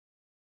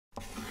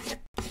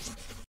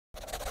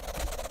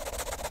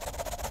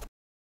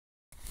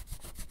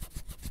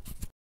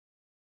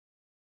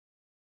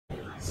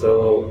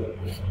So,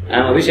 I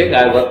am Abhishek,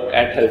 I work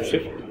at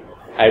HelpShift.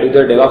 I do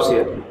the DevOps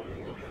here.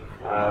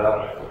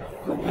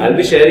 I'll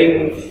be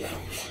sharing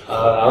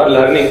our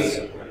learnings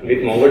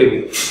with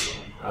MongoDB.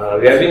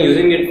 We have been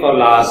using it for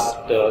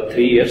last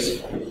 3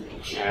 years,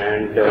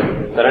 and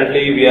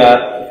currently we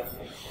are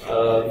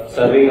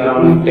serving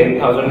around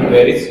 10,000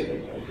 queries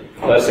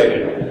per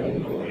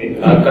second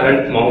with our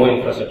current Mongo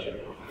infrastructure.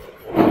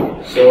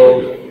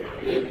 So,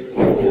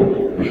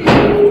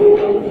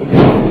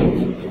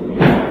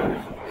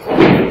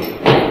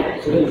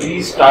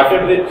 we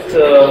started with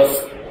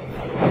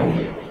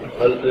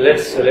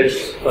let's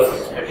first the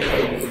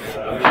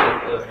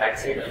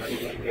backside.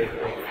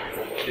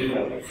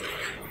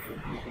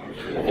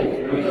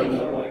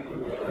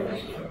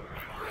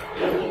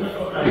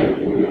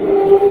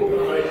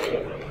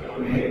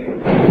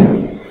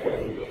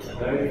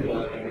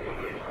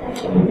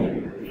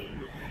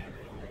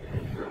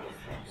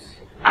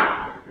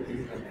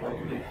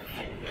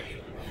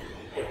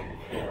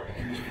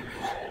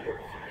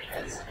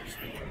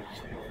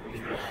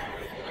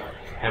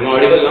 Am I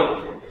audible now?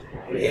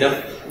 Enough?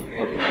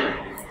 Okay.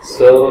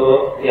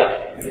 So,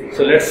 yeah.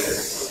 So,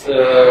 let's.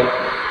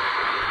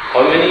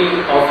 How many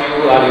of you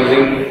are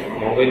using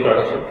Mongo in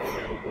production?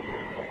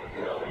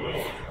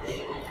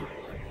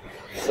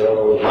 So,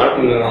 not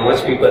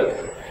much people.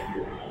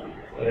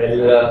 Well,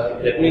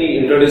 let me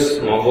introduce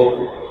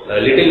Mongo, a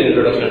little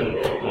introduction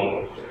to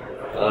Mongo.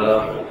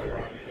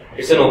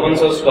 It's an open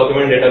source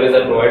document database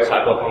that provides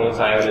high performance,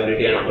 high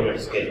availability, and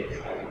automated scale.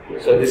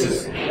 So this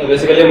is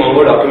basically a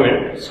Mongo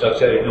document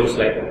structure. It looks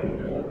like,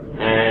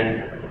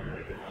 and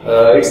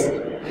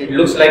it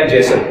looks like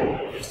JSON.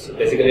 It's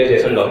basically a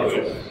JSON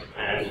document.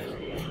 And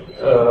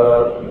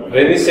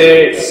when we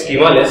say it's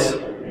schemaless,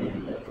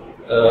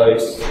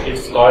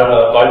 it's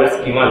called as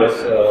schemaless.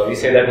 We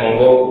say that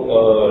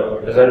Mongo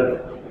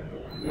doesn't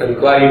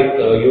require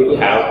you to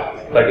have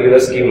particular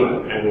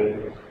schema, and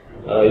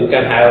you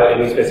can have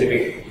any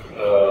specific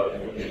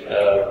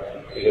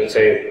you can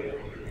say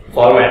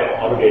format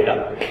of data.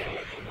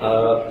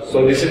 So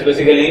this is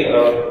basically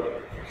a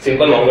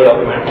simple Mongo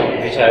document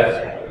which has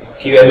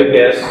key value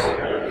pairs,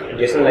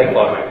 JSON-like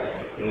format.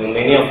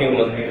 Many of you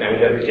must be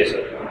familiar with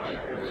JSON.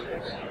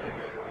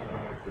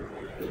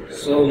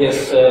 So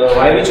yes,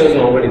 why we chose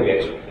MongoDB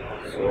actually?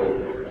 So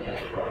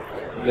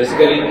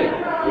basically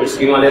it's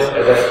schemaless,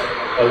 as I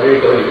already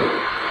told you,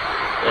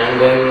 and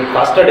then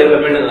faster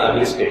development in the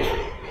early stage.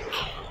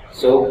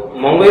 So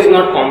Mongo is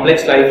not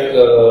complex like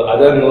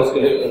other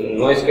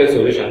NoSQL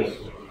solutions.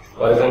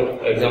 For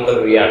example,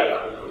 React.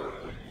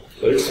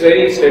 So it's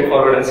very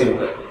straightforward and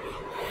simple.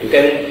 You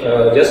can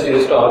just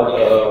install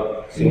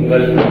a single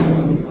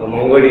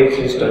MongoDB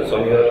instance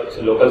on your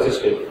local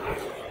system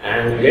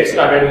and get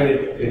started with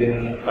it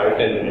within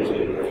 5-10 minutes.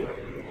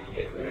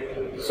 Okay.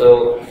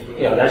 So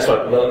yeah, that's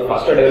what the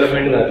faster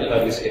development in the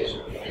early stage.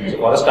 So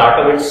for a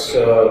startup, it's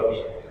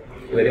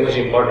very much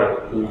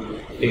important to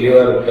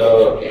deliver the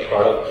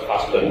product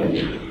faster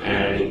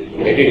and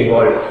get it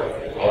evolved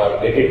or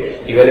get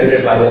it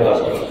evaluated by the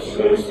customers.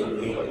 So it's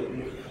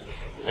important.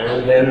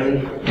 And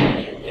then,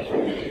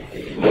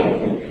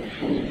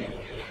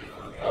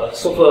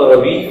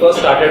 we first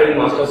started with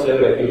master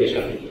slave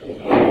replication.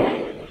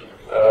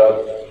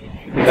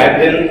 Back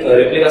then,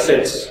 replica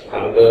sets,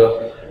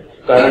 the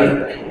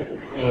current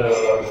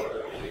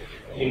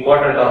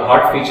important or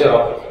hot feature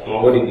of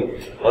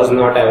MongoDB, was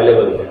not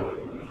available then.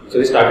 So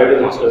we started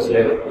with master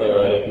slave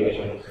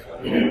replication.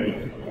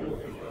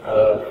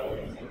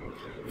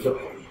 The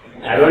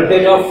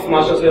advantage of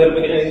master slave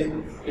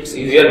replication is it's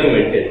easier to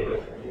maintain,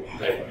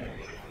 right?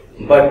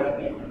 But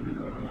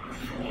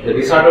the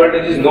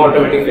disadvantage is no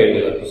automatic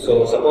failure.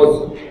 So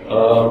suppose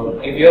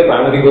if your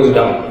primary goes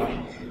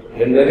down,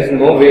 then there is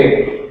no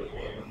way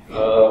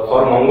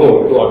for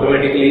Mongo to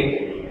automatically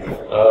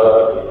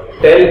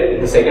tell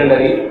the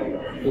secondary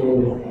to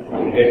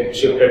get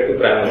shifted to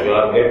primary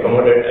or get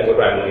promoted as a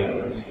primary.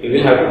 You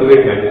will have to do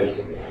it manually.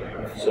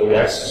 So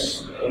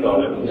that's a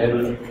problem.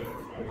 Then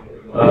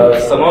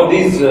some of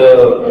these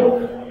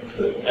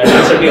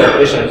adversity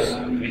operations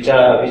which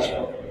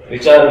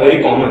are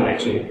very common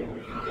actually,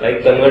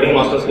 like converting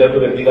master slave to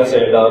replica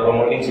set or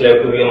promoting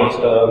slave to be a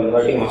master,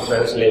 converting master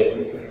as slave.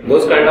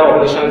 Those kind of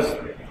operations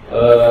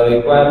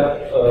require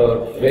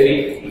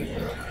very,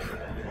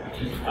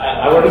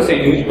 I want to say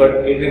huge,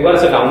 but it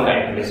requires a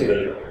downtime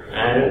basically.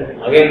 And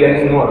again, there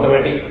is no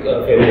automatic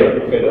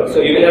failure.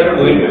 So you will have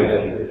to do it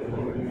manually.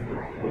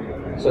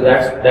 So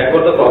that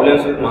were the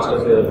problems with master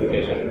slave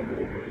replication.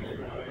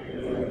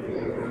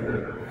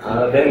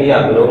 Then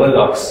yeah, global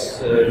locks.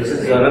 This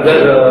is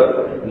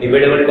another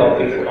debatable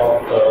topic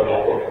of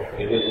Mongo.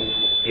 We will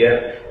hear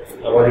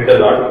about it a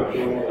lot.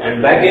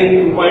 And back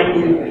in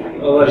 2.2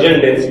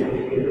 version days,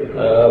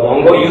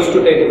 Mongo used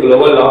to take a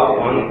global lock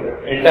on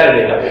entire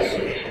database.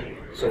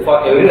 So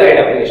for every write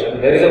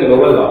application, there is a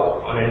global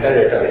lock on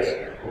entire database,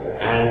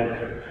 and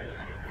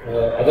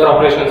other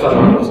operations are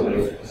not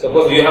possible.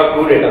 Suppose you have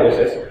two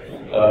databases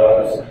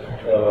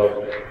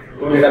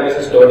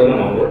stored in a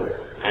Mongo,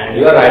 and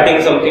you are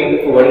writing something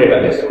to one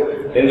database,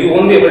 then you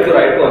won't be able to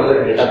write to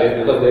another database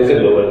because there is a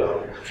global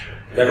lock.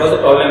 That was the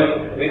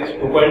problem with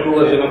 2.2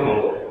 version of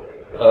Mongo.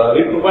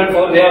 With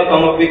 2.4 they have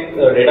come up with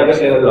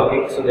database level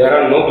locking, so there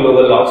are no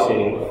global locks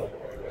anymore.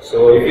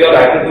 So if you are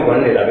writing to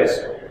one database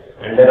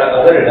and there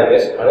are other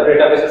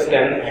databases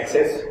can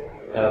accept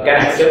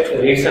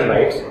reads and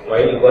writes,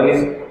 while one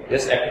is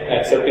just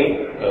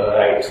accepting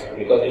writes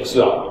because it's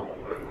locked.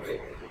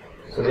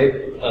 So they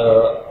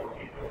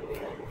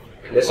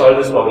solve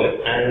this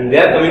problem, and they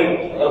are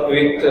coming up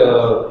with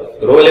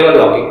row level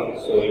locking.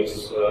 So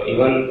it's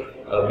even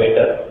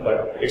better,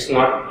 but it's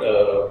not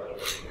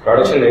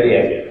production ready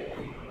as yet.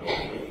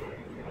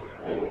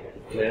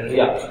 Then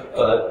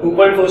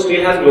 2.4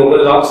 still has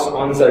global locks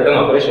on certain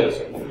operations,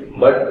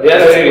 but they are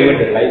very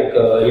limited, like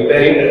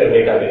repairing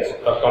database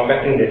or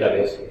compacting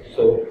database.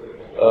 So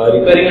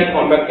repairing and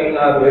compacting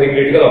are very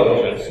critical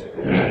operations.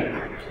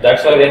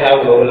 That's why they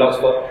have global locks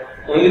for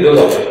only those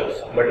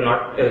operations, but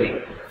not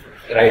every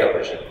write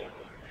operation.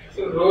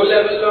 So row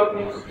level lock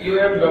means you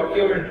have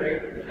document,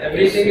 right?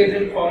 Everything is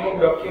in form of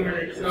document.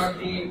 It's not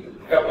the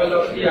couple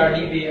of the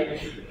RDB.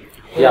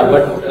 Yeah,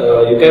 but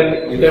you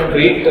can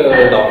treat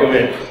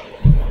document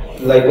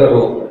like a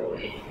row.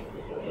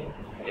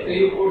 So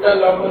you put a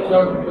lock on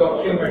the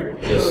document.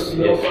 Yes, so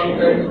no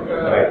concurrent.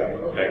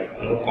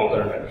 Right. No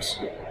concurrent writes.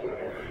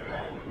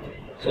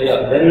 So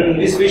then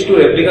we switch to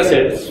replica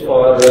sets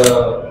for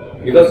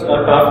because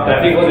our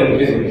traffic was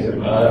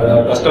increasing,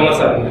 our customers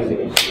are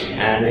increasing,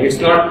 and it's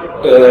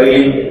not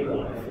really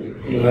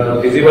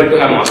feasible to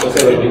have master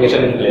server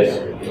application in place.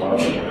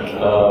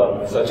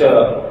 Such a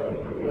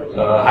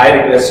high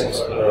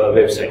request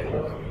website.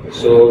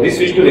 So we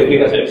switch to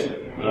replica sets.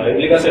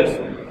 Replica sets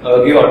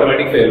give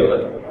automatic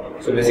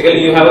failover. So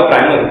basically you have a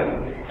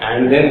primary,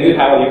 and then you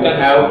can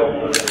have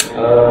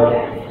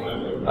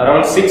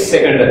around 6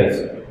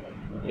 secondaries.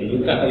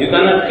 You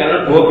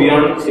cannot go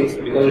beyond 6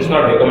 because it's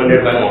not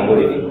recommended by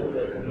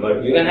MongoDB.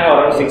 But you can have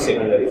around 6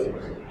 secondaries,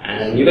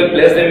 and you can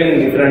place them in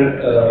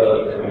different.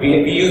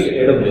 We use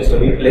AWS, so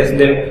we place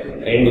them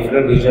in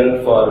different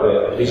regions for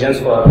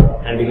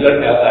and declare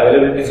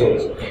availability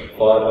zones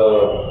for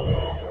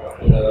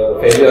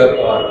failure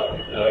or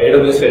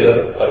AWS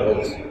failure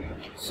purposes.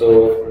 So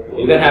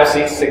you can have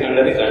 6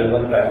 secondaries and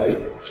 1 primary,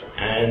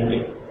 and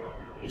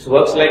it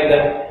works like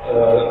that.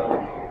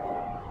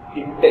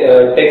 It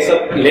takes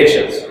up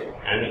elections,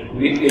 and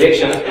with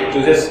elections it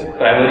chooses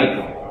primary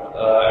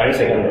and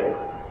secondary.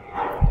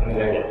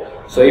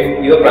 So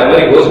if your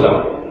primary goes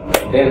down,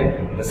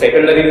 then the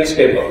secondary will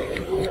step up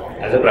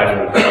as a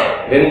primary.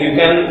 Then you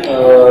can,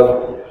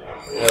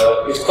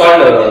 it's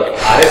called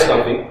RS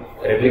config,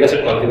 replica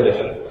set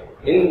configuration.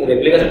 In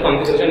replica set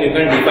configuration, you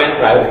can define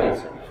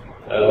priorities.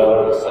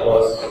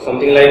 So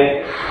something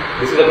like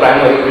this is the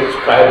primary, which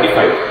priority 5,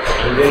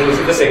 and then this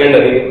is the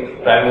secondary,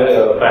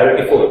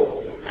 priority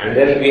 4. And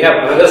then we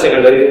have another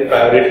secondary,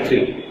 priority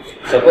 3.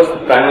 Suppose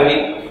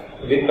primary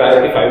with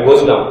priority 5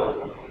 goes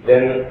down,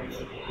 then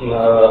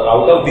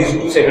out of these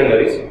 2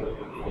 secondaries,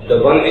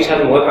 the one which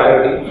has more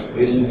priority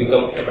will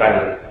become a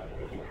primary.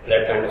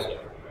 That kind of stuff.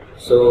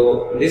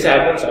 So this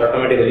happens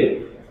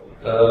automatically.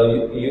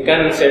 You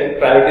can set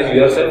priorities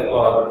yourself,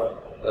 or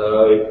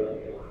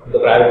the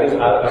priorities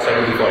are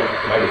assigned default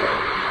by default.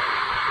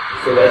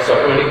 So that's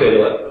automatic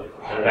failure,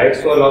 and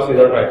writes for loss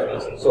without write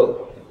concern.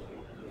 So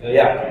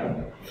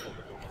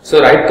So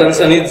write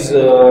concern is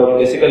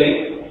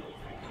basically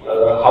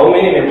how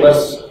many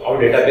members of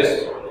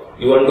database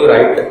you want to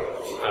write.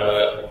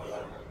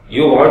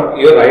 You want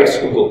your writes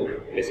to go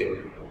basically.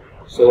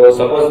 So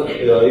suppose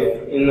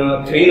if in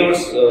 3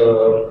 nodes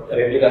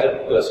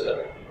replica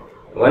cluster,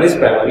 1 is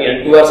primary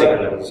and 2 are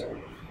secondaries.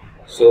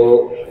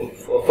 So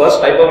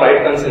first type of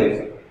write concern is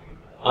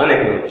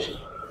unacknowledged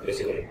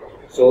basically.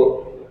 So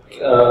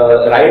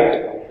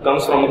write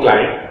comes from a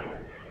client,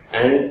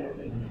 and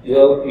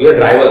your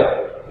driver,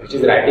 which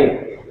is writing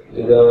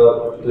to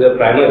the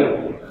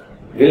primary,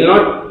 will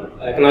not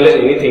acknowledge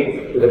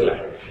anything to the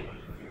client.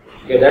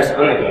 Okay, that's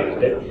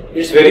unacknowledged.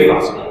 It's very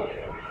fast.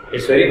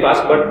 It's very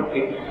fast, but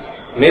it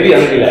may be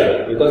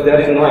unreliable because there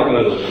is no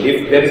acknowledgement.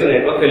 If there is a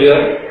network failure,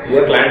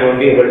 your client won't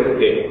be able to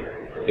claim.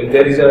 If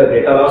there is a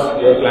data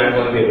loss, your client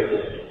won't be able to.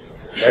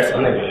 That's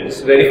unacknowledged.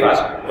 It's very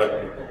fast, but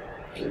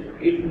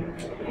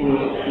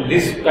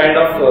this kind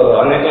of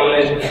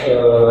unacknowledged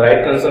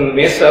write concern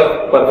may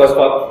serve purpose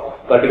for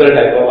particular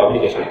type of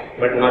application,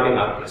 but not in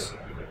our case.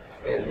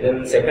 Okay.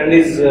 Then second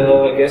is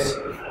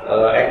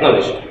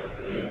acknowledged.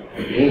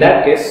 In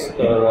that case,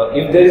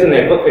 if there is a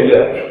network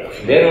failure,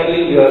 then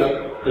only your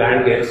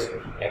client gets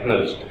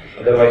acknowledged.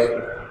 Otherwise,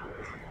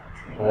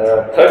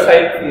 third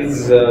type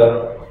is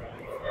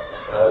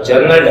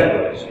journal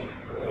acknowledged.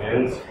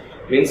 And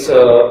means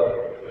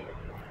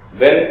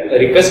when a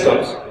request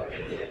comes,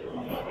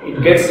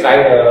 it gets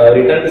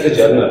returned to the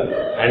journal,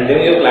 and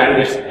then your client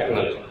gets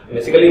acknowledged.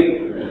 Basically,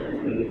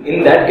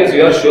 in that case,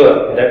 you are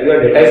sure that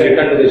your data is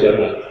returned to the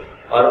journal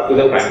or to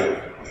the primary.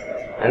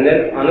 And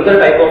then another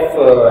type of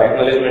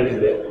acknowledgement is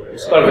there.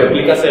 It's called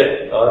replica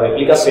set or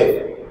replica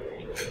safe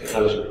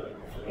acknowledgement.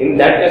 In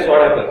that case,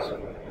 what happens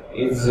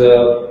is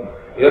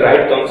your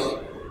write comes,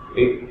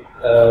 it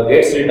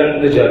gets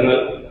returned to the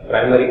journal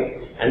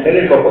primary, and then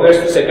it propagates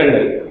to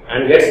secondary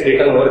and gets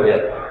written over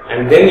there,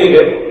 and then you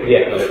get the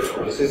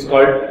acknowledgement. This is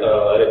called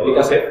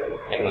replica set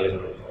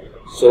acknowledgement.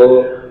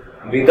 So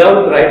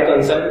without write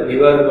consent, we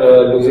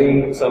were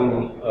losing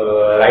some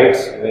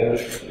rights when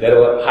there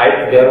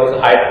was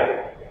a high time.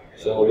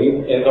 So we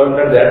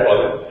encountered that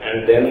problem,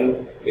 and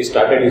then we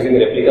started using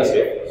replica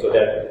set so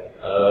that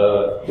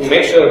to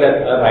make sure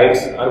that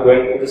rights are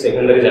going to the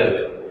secondaries as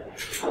well.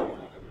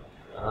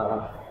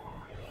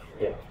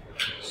 Yeah.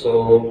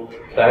 So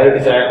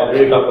priorities, I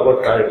already talked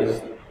about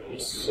priorities.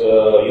 It's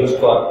used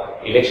for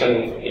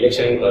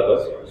electioning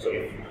purpose. So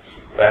if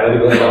primary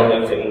goes down,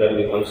 then secondary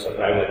becomes a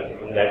primary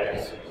in that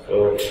case.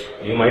 So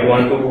you might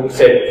want to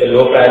set a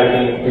low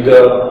priority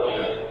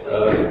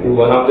to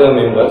one of the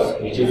members,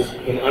 which is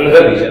in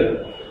another region,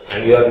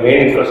 and your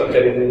main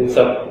infrastructure is in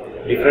some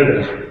different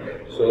region.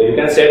 So you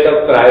can set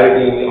a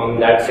priority on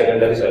that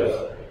secondary service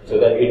so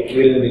that it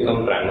will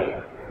become primary.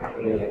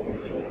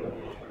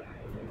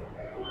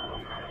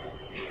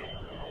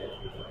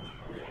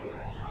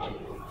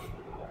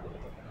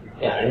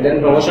 Yeah, and then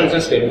promotions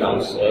and step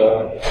downs.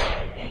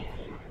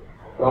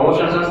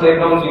 Promotions and step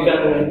downs, you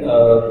can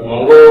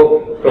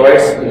Mongo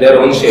provides their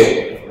own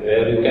shape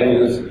where you can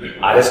use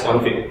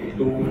rsconfig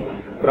to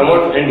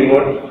promote and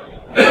demote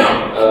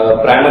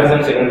primaries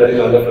and secondaries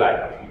on the fly.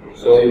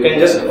 So you can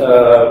just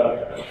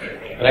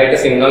write a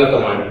single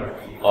command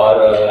or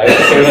write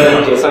a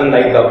single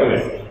JSON-like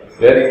document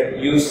where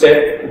you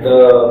set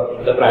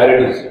the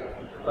priorities.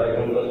 For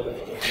example,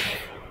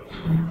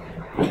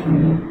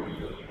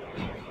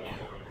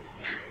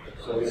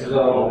 so this is a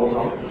Mongo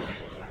prompt.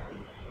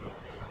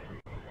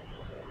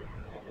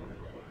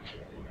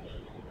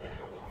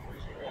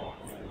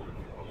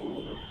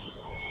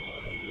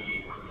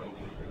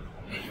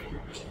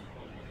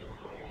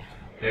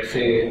 Let's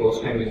say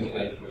host name is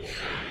like this.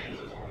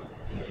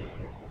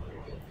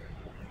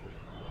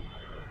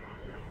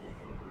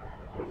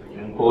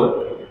 And port,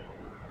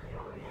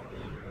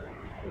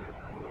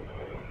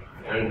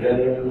 and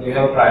then you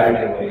have priority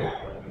memory.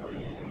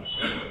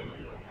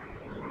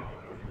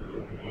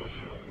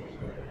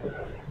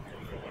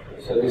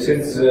 So this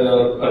is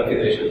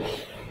configuration.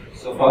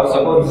 So for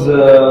suppose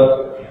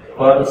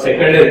for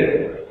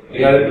secondary,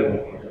 we have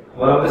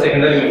one of the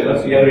secondary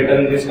members, we have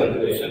written this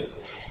configuration,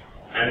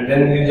 and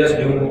then you just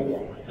do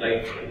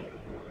like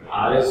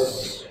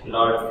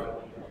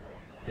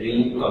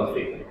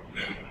rs.reconfig.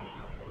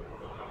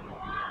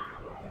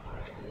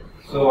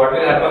 So what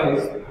will happen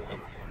is,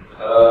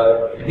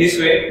 this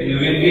way you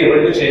will be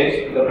able to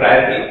change the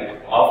priority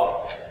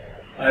of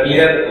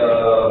earlier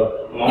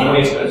Mongo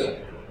instance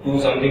to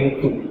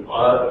something 2,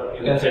 or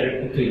you can set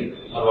it to 3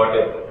 or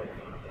whatever.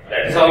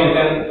 That is how you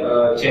can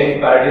change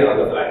priority on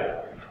the fly.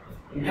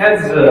 It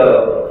has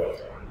little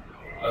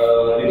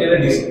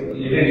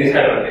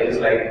disadvantages,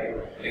 like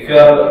if you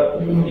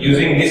are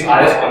using this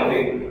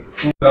rsconfig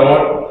to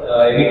promote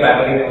any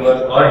primary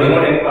members or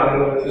demote any primary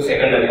member to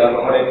secondary or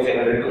promote any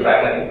secondary to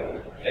primary.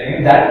 And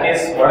in that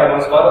case, what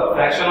happens, for a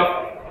fraction of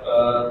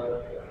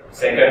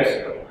seconds,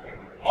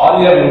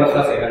 all your members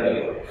are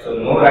secondary. So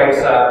no writes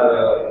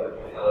are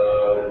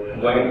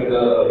going to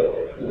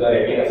the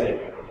replica set.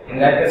 In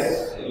that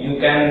case, you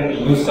can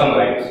use some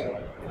writes,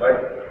 but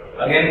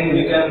again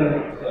you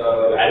can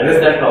address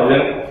that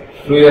problem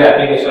through your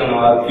application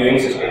or queuing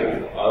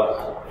system.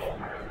 Or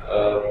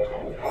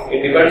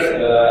it depends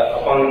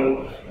upon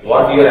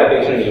what your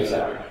application needs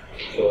are.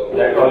 So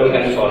that problem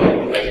can be solved.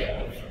 Right?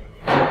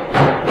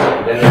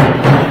 Then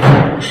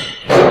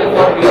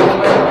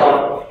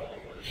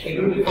it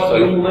will be for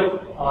queue movement,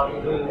 or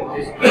it will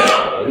exist?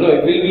 No,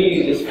 it will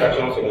be this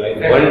fraction of second, like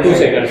 1-2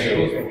 seconds.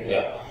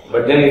 Yeah.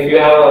 But then if you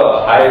have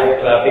a high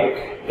traffic,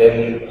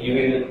 then you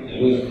will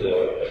lose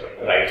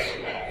writes.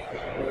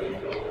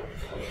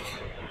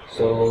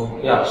 So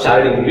yeah,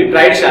 sharding. We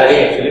tried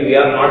sharding actually. We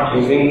are not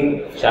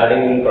using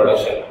sharding in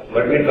production,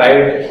 but we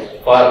tried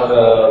for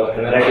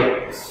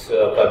analytics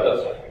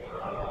purpose,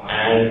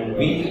 and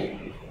we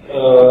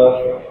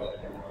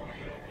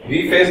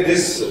face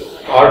this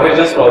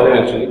outrageous problem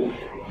actually,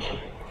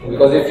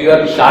 because if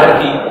your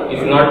shard key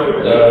is not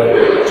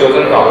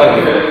chosen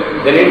properly,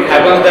 then it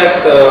happens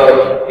that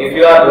if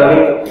you are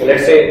running,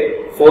 let's say,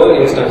 4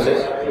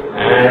 instances,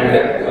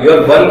 and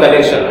your one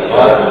collection,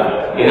 or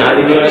in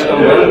RDB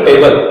one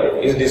table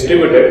is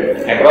distributed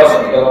across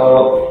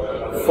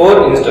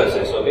 4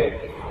 instances, okay,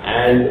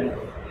 and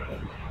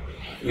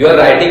you are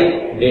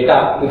writing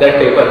data to that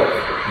table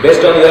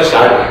based on your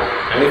shard key,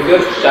 and if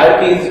your shard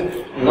key is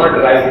not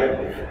right,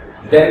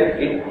 then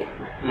it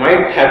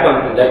might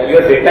happen that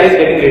your data is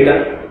getting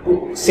written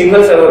to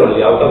single server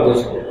only out of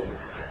those 4.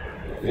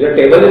 Your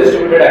table is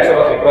distributed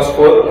across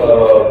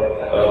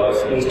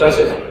 4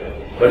 instances,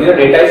 but your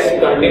data is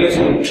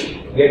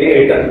continuously getting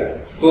written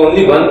to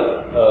only one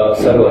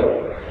server.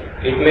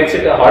 It makes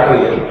it a hot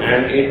region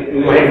and it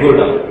might go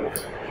down.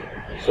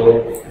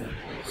 So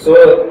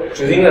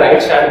choosing the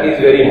right shard key is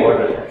very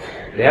important.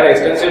 They have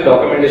extensive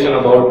documentation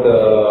about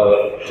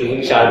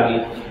choosing shard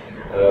key.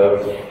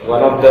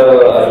 One of the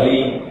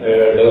early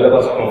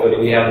developers of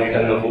MongoDB have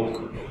written a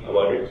book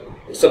about it.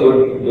 It's a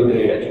good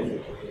read actually.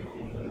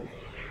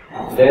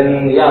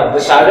 Then yeah, the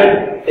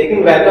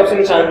taking backups in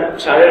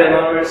sharded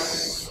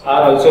environments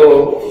are also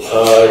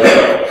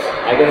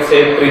I can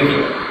say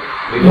tricky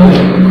because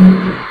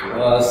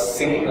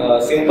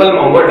simple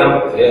Mongo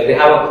dump, they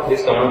have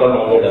this command called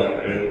Mongo dump,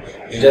 and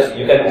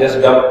you can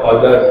just dump all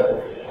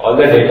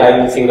the data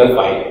in single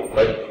file,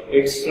 but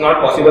it's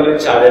not possible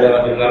with sharded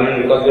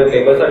environment because your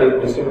tables are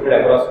distributed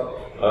across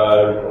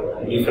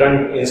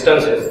different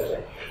instances.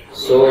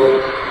 So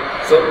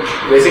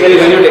basically,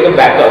 when you take a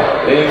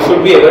backup, then you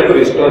should be able to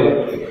restore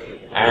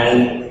it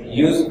and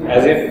use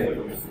as if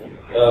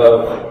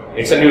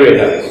it's a new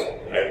database,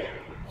 right?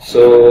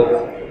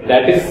 So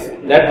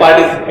that part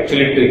is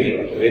actually tricky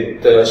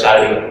with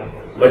sharding,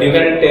 but you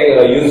can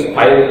use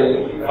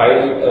file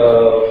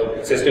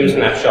system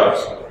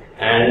snapshots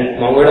and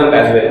MongoDB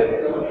as well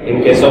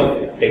in case of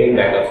taking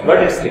backups,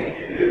 but it's tricky.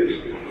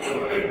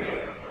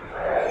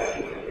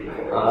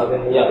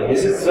 Then yeah,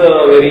 this is a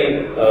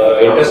very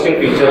interesting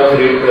feature of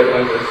read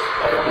preferences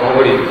of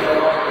MongoDB.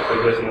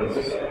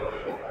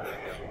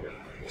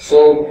 So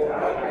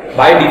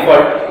by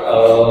default,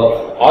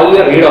 all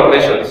your read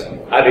operations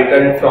are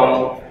returned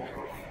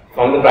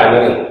from the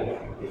primary.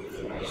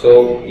 So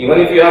even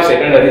if you have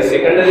secondaries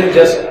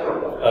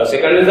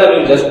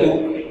are just to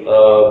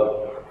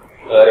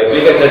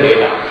replicate the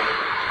data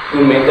to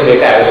make the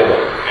data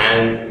available, and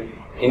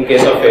in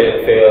case of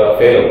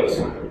failovers.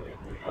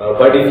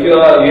 But if you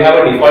have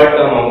a default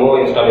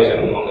Mongo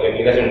installation, Mongo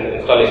replication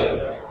installation,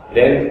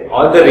 then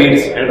all the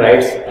reads and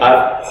writes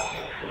are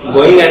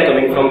going and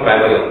coming from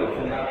primary.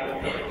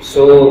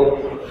 So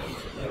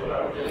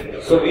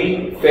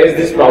we face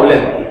this problem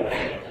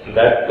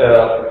that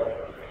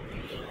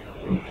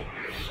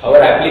our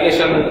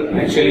application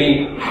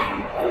actually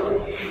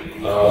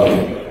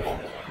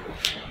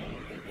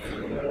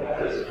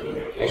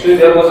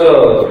there was a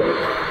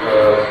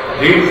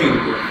read queue,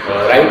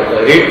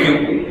 read queue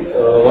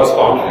was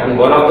found, and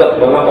one of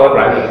our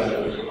primaries.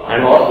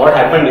 And what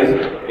happened is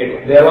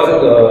there was a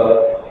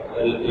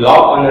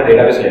lock on the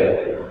database level,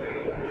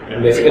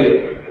 and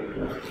basically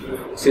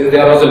since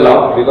there was a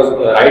lock because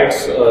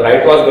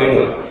write was going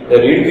on, the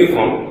read queue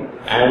formed,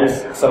 and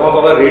some of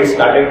our reads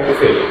started to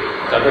fail.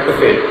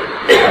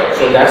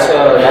 So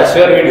that's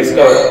where we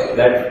discovered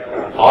that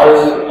all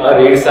our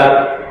reads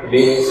are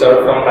being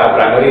served from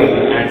primary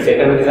only, and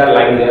secondaries are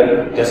lying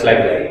there just like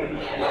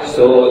that.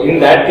 So in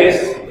that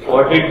case,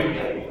 what we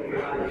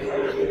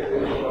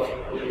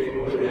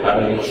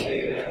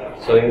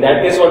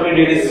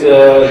did is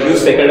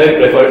use secondary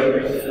preferred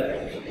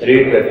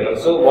read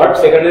preference. So what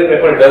secondary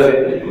preferred does is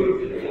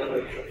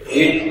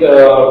it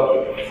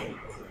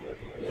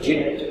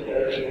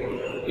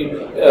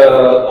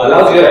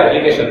allows your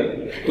application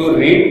to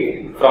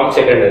read from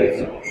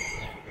secondaries.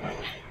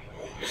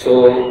 So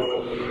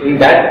in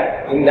that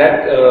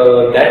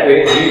way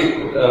we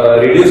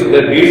reduced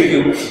the read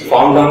queue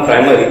formed on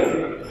primary,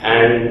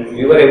 and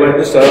we were able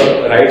to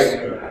serve writes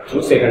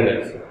through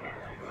secondaries.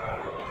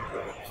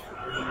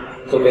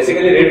 So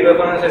basically, read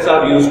preferences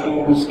are used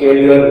to scale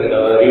your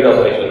read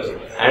operations,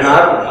 and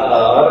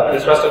our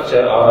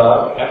infrastructure,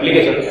 our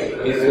application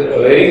is a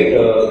very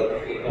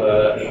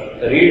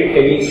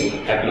read-heavy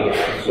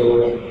application. So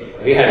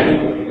we had to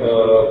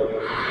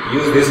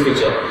use this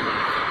feature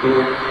to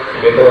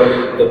get over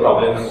the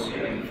problems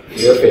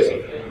we are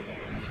facing.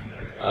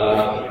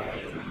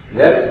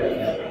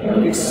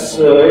 It's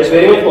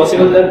very much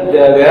possible that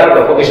there are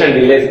propagation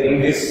delays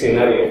in this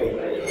scenario,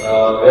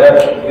 where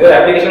your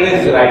application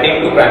is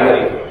writing to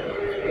primary,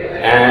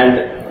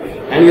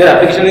 and your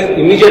application is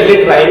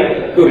immediately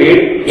trying to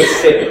read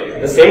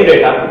the same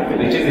data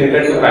which is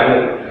written to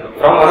primary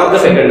from one of the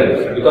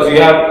secondaries, because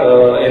you have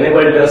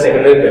enabled the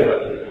secondary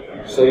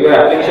preference. So your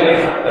application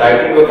is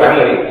writing to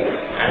primary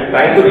and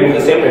trying to read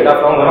the same data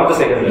from one of the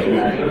secondaries.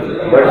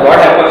 But what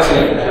happens is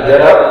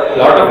there are a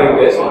lot of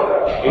requests.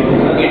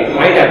 It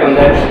might happen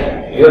that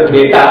your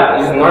data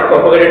is not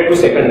propagated to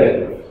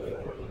secondary.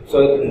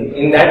 So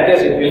in that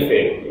case, it will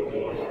fail.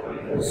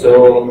 So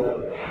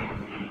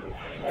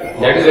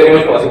that is very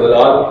much possible.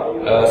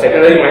 Or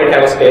secondary might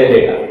have a stale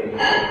data.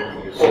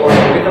 So what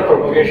will be the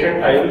propagation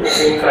time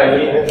between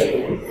primary and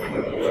secondary?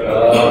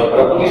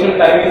 Propagation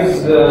time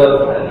is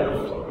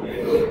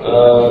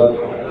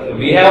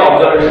we have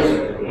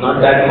observed not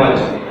that much,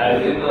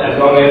 as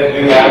long as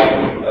you have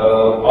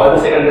all the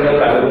secondary and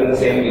primary in the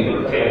same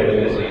region,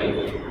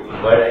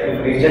 But if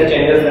region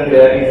changes, then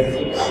there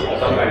is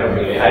some kind of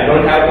delay. I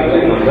don't have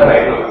exact number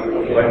right now,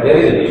 but there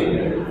is a delay.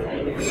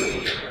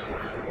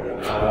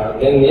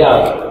 Then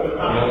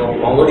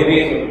MongoDB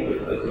is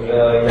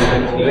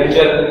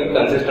eventually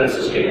consistent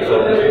system, so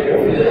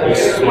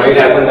it might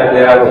happen that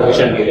there are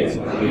propagation delays.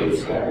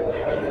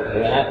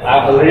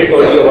 I've already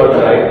told you about the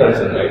write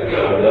concern, right?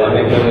 The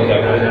unemployment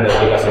calculation and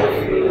application.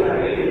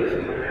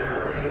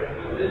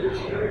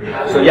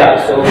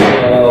 So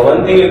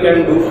one thing you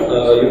can do,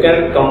 you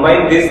can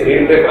combine this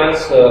read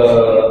preference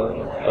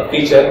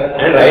feature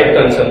and write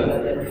concern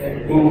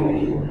to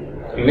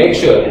make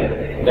sure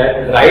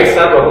that writes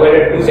are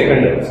propagated to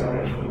secondaries.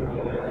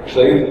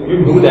 So if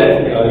you do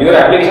that, your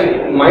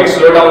application might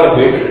slow down a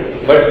bit,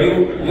 but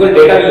your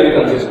data will be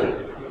consistent,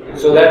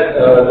 so that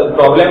the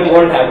problem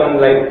won't happen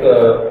like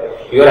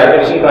your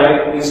application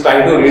is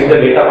trying to read the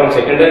data from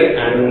secondary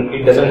and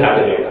it doesn't have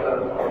the data.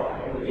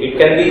 It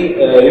can be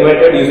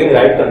implemented using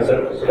write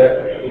concern, so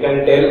that you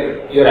can tell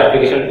your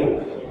application to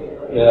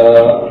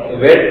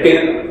wait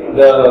till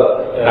the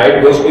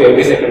write goes to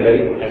every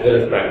secondary as well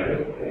as primary.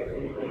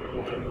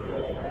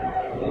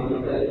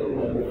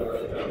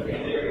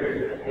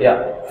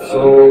 Yeah. So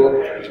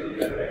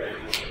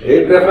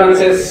read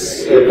preference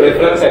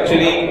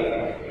actually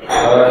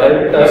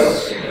helped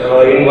us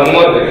in one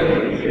more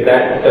way,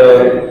 that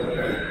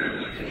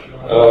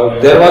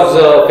there was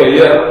a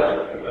failure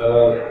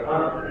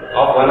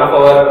of one of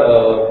our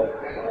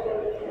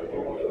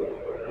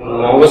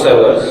Mongo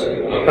servers,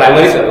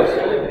 primary servers,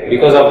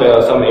 because of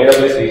some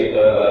AWS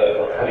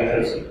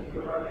reasons,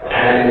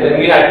 and then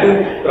we had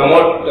to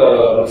promote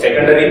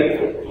secondary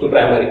to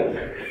primary.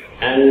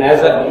 And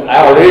as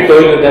I already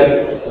told you that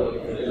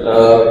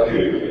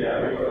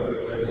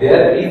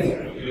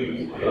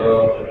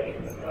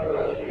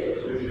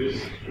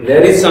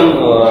there is some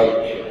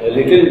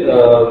little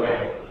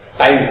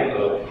time,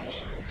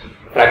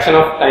 fraction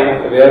of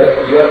time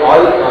where your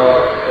all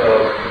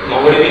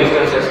MongoDB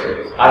instances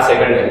are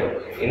secondary.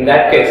 In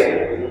that case,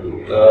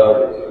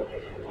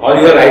 all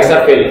your writes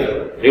are failing,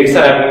 reads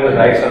are happening, but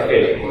writes are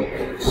failing.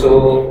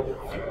 So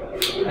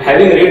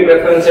having read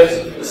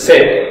preferences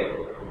set,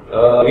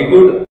 we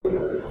could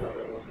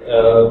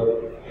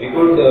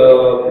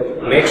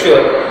make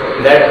sure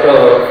that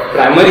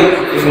primary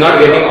is not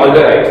getting all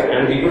the writes,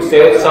 and we could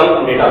save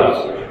some data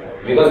loss,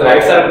 because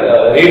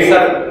reads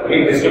are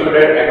being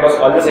distributed across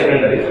all the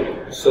secondaries.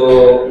 So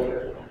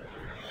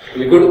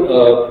we could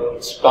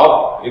avoid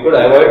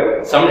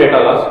some data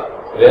loss,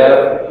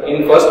 where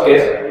in first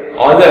case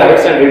all the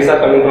writes and reads are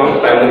coming from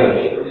primary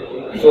only.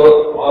 So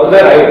all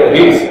the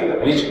reads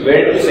which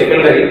went to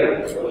secondary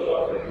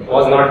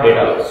was not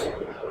data loss.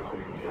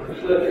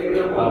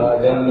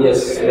 Then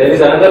yes, there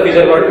is another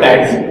feature called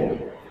tags.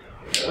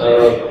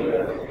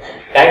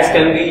 Tags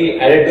can be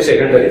added to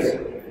secondaries,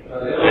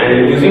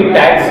 and using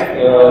tags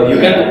you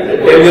can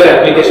tell your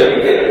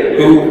application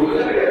to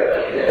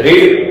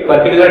read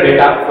particular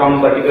data from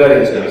particular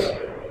instance,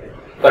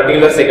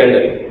 particular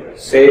secondary.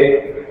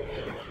 Say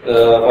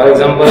for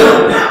example,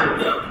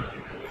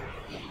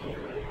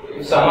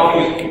 if somehow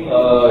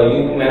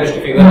you manage to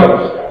figure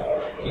out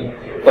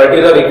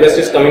particular request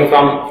is coming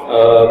from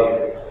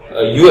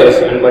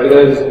US and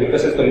particular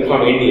request is coming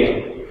from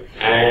India,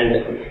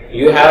 and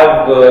you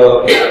have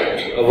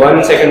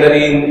one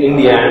secondary in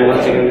India and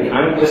one secondary.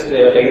 I'm just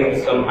taking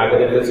some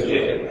hypothetical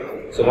situation.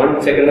 So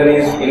one secondary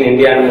is in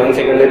India and one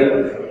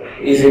secondary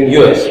is in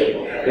US.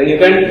 Then you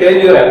can tell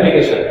your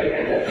application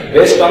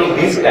based on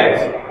these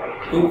tags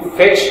to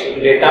fetch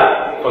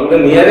data from the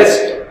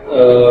nearest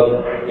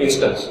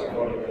instance.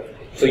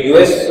 So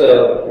US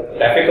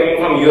traffic coming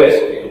from US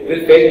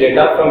will fetch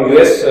data from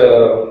US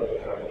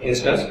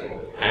instance,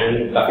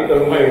 and traffic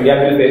coming from India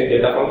will fetch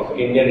data from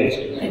Indian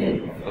instance.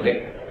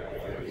 Okay.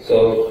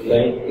 So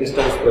the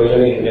instance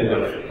provisioning Indian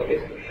country. Okay.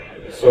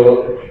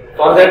 So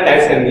for that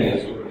tags can be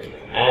used,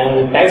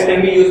 and tags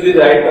can be used with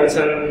write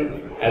concern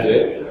as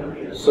well.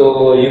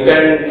 So you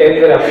can tell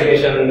your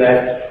application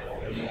that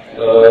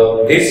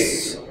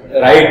this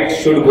write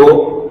should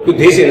go to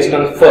this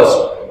instance first,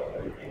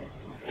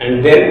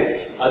 and then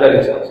other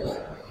instances.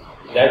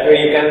 That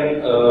way you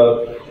can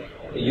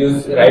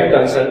use write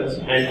concerns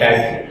and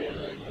tag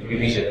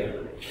with each other.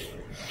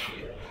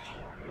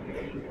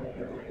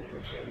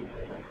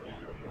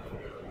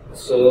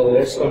 So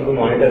let's come to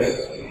monitoring.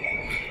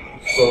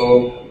 So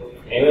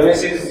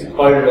MMS is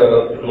called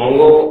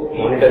Mongo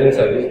Monitoring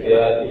Service.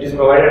 It is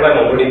provided by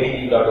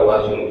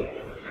MongoDB.org,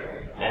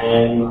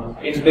 and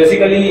it's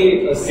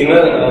basically a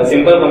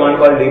simple command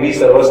called DB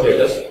server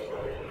status,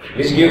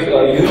 which gives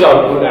a huge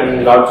output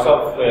and lots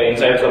of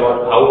insights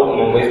about how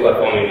Mongo is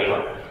performing and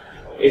all.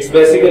 It's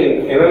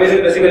basically, MMS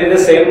is basically the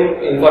same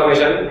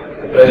information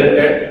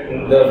presented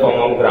in the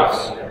form of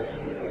graphs,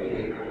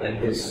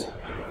 like this.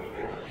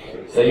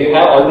 So you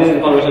have all this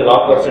information: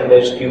 log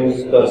percentage,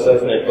 queues,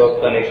 cursors, network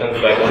connections,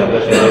 background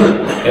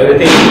percentage,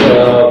 everything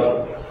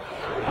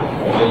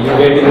you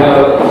get in a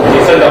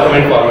JSON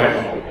document format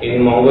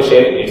in Mongo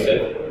shell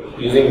itself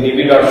using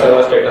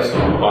db.serverStatus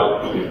call.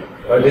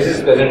 But this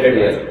is presented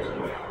here.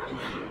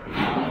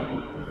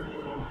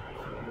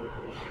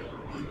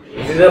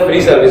 This is a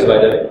free service, by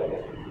the way,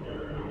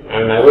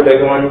 and I would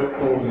recommend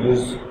to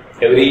use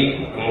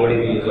every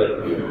MongoDB user.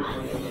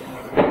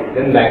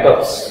 Then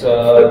backups.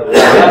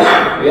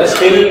 We are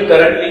still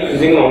currently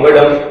using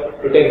MongoDB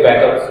to take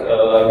backups.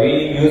 We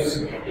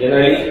use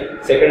generally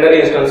secondary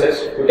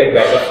instances to take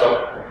backups from.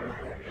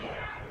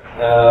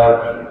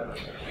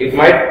 It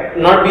might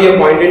not be a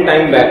point in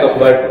time backup,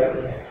 but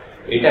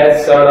it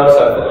has served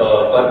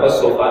our purpose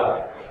so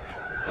far.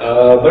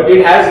 But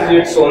it has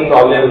its own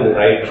problem,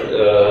 right?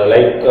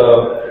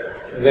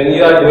 When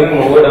you are doing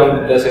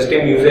MongoDB, the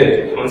system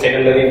usage on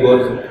secondary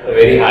goes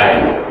very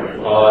high,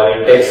 or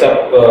it takes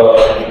up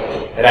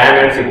RAM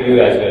and CPU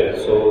as well.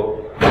 So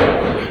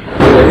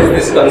there is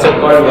this concept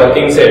called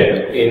working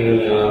set in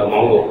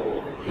Mongo,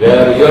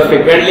 where your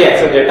frequently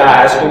accessed data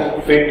has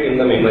to fit in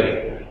the memory.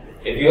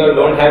 If you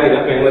don't have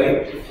enough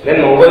memory, then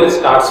Mongo will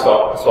start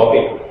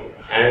swapping,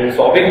 and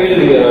swapping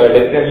will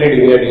definitely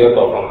degrade your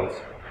performance.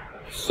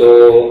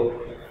 So,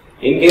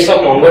 in case of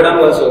Mongo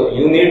dump also,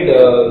 you need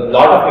a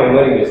lot of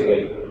memory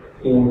basically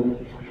to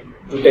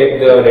take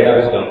the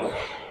database dump.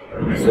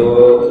 So,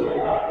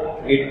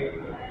 it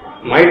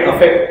might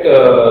affect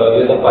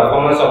the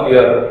performance of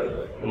your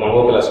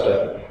Mongo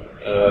cluster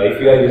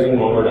if you are using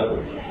Mongo dump.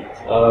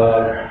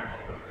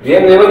 We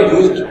have never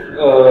used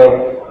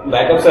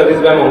backup service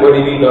by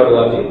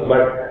MongoDB.org,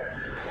 but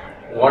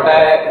what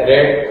I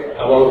read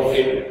about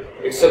it,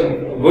 it's a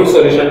good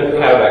solution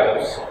to have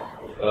backups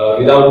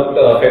without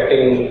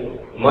affecting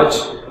much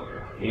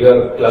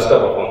your cluster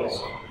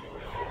performance.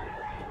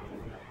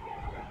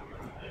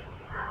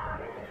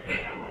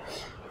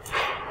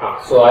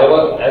 So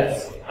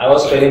as I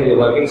was telling you,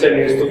 working set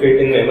needs to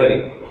fit in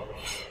memory.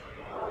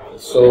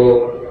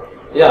 So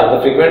yeah,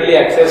 the frequently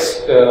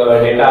accessed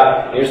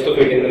data needs to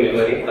fit in the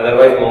memory.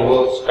 Otherwise,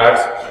 Mongo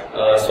starts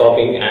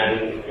swapping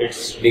and it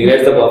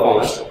degrades the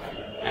performance,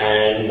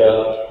 and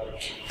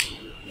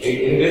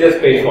it increases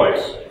page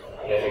faults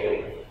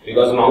basically,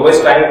 because Mongo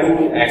is trying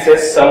to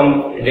access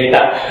some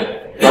data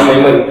from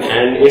memory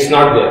and it's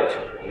not there.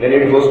 Then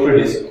it goes to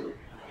disk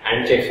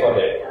and checks for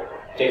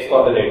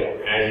the data,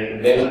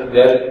 and then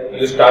there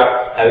you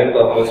start having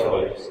performance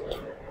problems.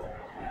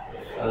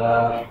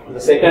 The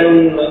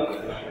second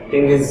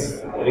thing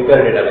is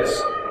repair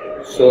database.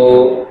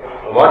 So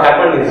what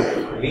happened is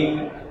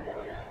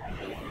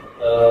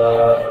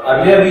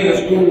earlier we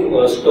used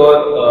to store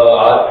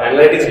our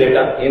analytics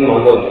data in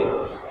Mongo only,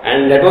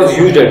 and that was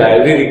huge data.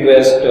 Every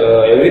request,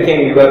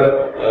 everything we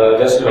were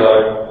just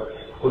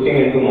putting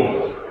into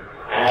Mongo,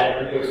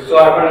 and it so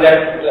happened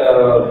that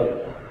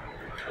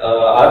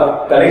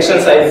our collection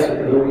size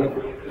grew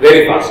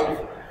very fast.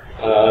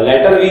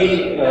 Later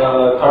we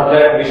thought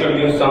that we should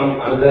use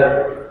some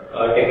other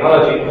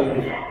technology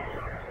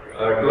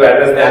to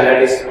address the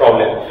analytics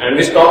problem, and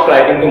we stopped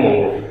writing to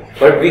Mongo.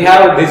 But we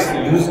have these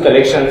useless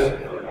collections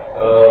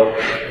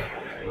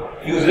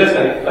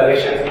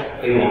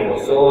in Mongo.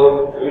 So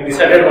we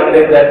decided one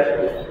day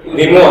that to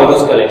remove all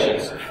those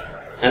collections,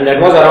 and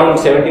that was around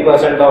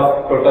 70% of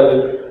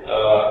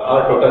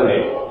our total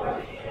net.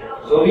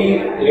 So we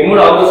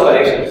removed all those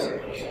collections,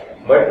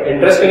 but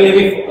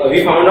interestingly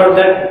we found out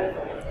that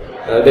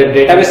the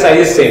database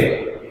size is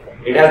same.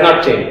 It has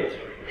not changed.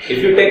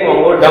 If you take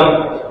Mongo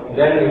dump,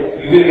 then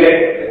you will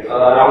get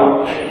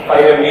around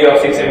 5 MB or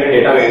 6 MB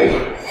data maybe,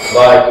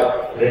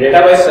 but the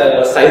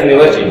database size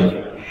never changed,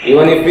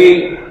 even if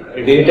we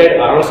deleted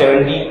around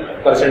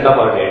 70% of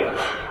our data.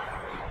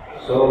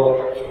 So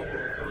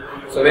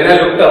when I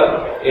looked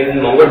up in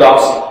Mongo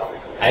docs,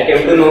 I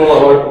came to know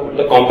about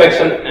the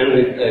compaction and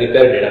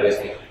repair database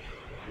thing.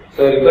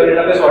 So repair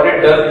database, what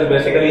it does is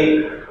basically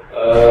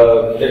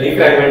the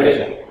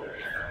defragmentation.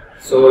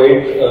 So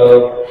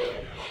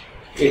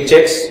it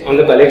checks on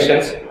the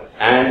collections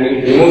and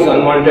it removes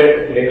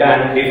unwanted data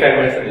and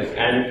defragments the disk,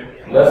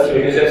 and thus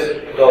reduces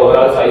the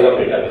overall size of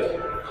database.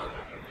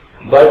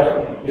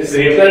 But this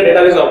repair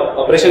database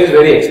operation is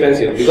very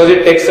expensive because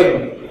it takes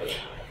a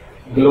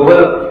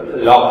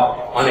global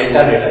lock on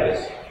entire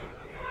database,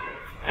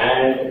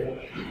 and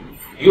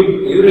you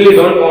really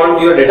don't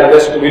want your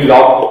database to be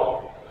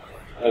locked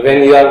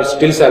when you are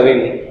still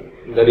serving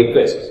the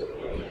requests.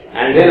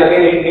 And then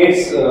again it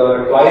needs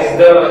twice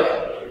the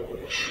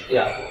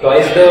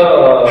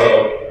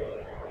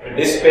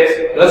disk space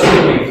plus 2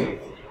 gigs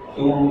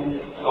to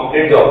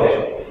complete the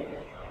operation.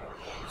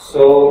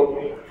 So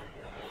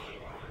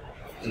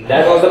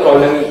that was the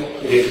problem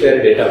with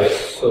repair database.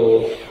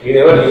 So we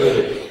never used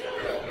it.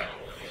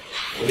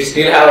 We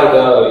still have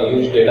the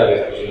huge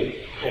database actually,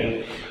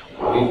 and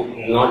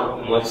with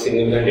not much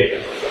significant data.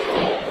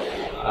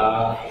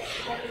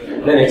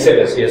 Then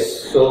XFS, yes.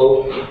 So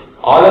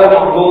all our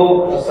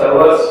Mongo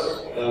servers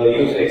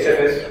use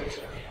XFS.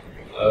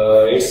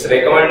 It's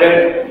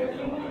recommended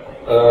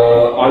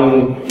on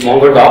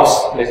Mongo docs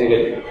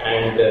basically,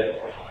 and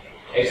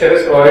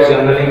XFS provides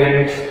journaling,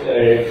 and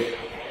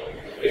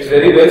it's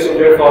very well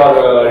suited for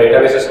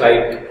databases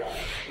like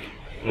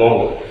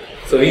Mongo.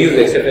 So we use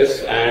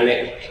XFS, and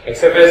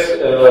XFS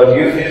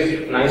gives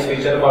this nice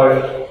feature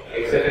called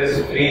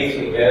XFS freeze,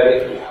 where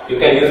you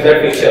can use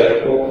that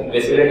feature to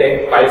basically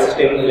take file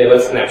system level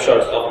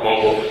snapshots of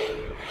Mongo.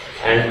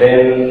 And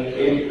then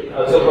it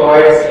also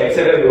provides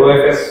XFS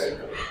GrowFS,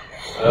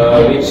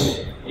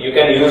 which you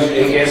can use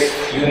in case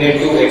you need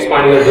to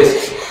expand your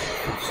disks.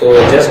 So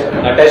just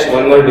attach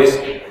one more disk,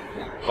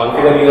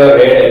 configure your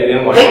RAID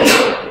LVM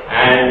partition,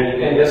 and you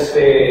can just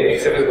say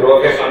XFS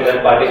GrowFS on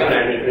that partition,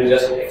 and it will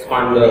just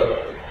expand the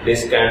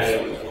disk,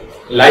 and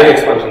live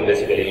expansion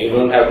basically. You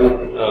don't have to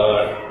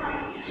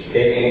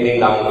take anything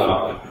down or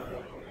up.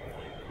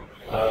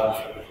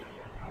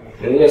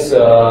 Yes,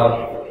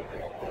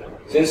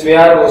 since we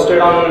are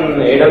hosted on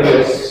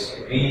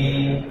AWS,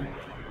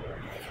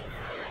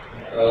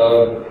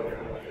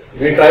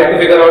 we try to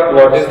figure out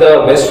what is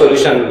the best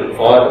solution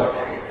for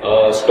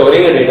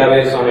storing a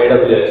database on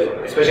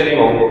AWS, especially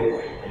Mongo,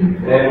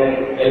 then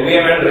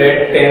LVM and RAID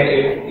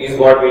 10 is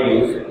what we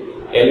use.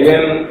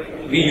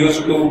 LVM we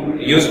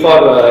use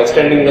for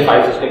extending the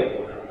file system,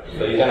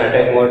 so you can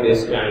attach more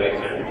disk and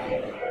extend.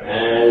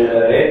 And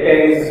RAID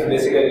 10 is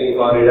basically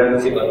for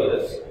redundancy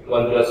purposes,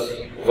 1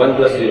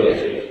 plus 0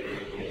 actually.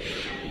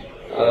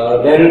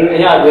 Then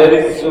yeah, there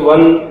is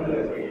one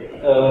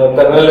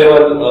kernel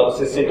level,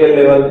 system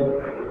level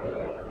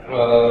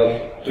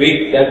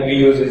tweak that we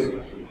use is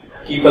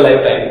keep a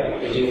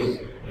lifetime, which is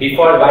by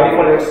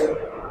default it's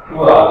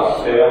 2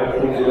 hours,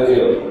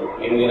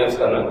 7200 in Linux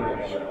kernel.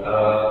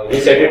 We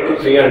set it to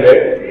 300.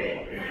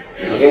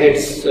 Again,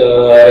 it's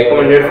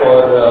recommended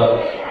for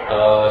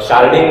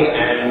sharding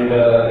and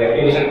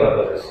recognition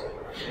purposes.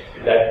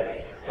 That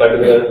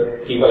particular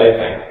keep a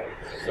lifetime.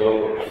 So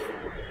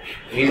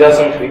these are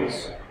some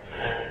tweaks.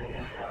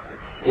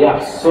 Yeah.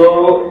 So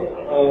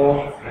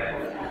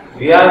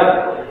we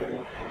are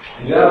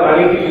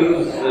planning to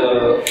use,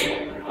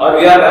 or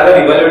we are rather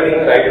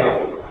evaluating right now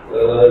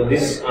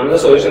this another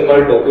solution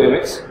called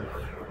TokuMX.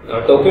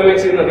 TokuMX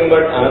is nothing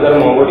but another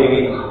Mongo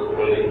DB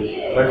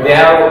only, but they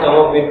have come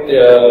up with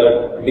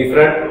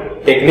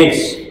different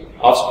techniques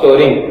of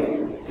storing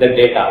the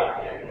data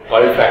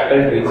called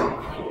fractal trees.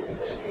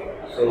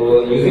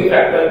 So using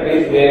fractal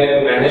trees,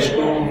 they managed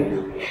to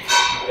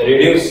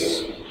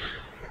reduce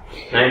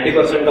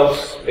 90% of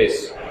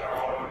space.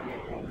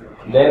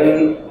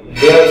 Then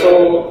they also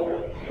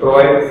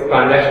provide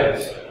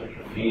transactions,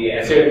 the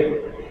ACID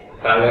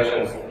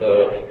transactions, the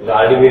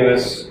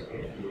RDBMS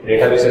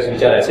databases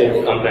which are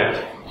ACID compliant.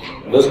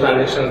 Those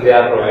transactions they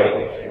are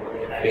providing,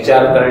 which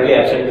are currently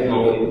absent in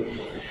MongoDB.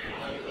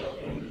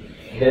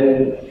 Then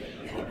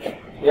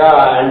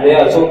yeah, and they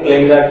also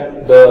claim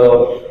that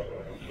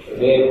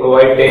they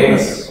provide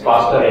 10x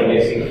faster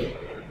indexing.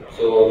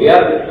 So we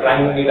are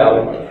trying it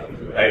out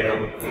right now.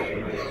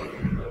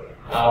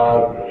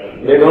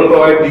 They don't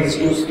provide these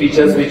two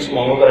features which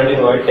Mongo currently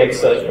provide: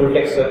 text search, full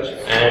text search,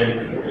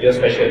 and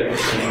geospatial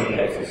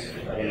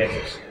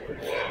indexes.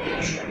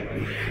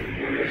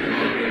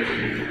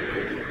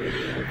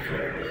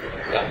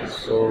 Yeah.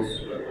 So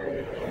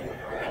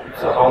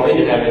how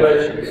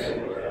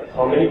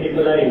many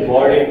people are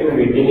involved into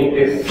maintaining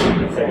this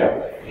setup?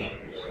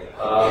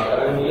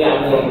 Currently,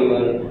 I'm the only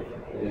one.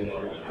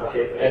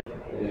 Okay. And